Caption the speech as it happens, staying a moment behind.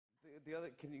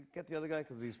Can you get the other guy?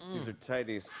 Because these are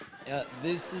tighties. Yeah,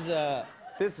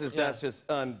 That's just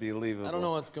unbelievable. I don't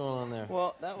know what's going on there.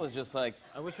 Well, that was just like.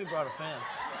 I wish we brought a fan.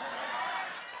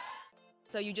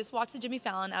 So you just watched the Jimmy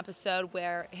Fallon episode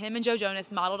where him and Joe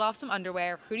Jonas modeled off some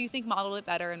underwear. Who do you think modeled it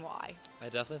better and why? I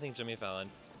definitely think Jimmy Fallon.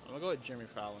 I'm gonna go with Jimmy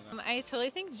Fallon. I totally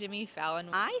think Jimmy Fallon.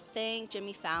 I think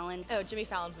Jimmy Fallon. Oh, Jimmy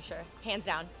Fallon for sure. Hands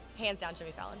down,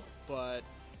 Jimmy Fallon. But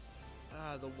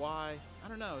the why, I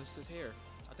don't know, it's his hair.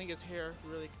 I think his hair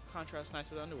really contrasts nice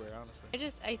with underwear,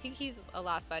 honestly. I think he's a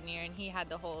lot funnier, and he had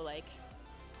the whole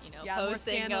yeah, pose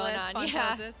thing going on.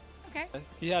 Yeah. Poses. Okay.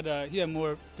 He had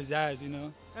more pizzazz, you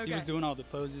know. Okay. He was doing all the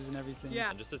poses and everything. Yeah.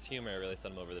 And just his humor really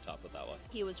sent him over the top with that one.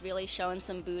 He was really showing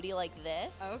some booty like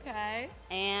this. Okay.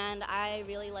 And I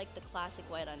really like the classic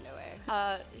white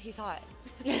underwear. He's hot.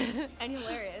 And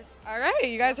hilarious. All right,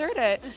 you guys heard it.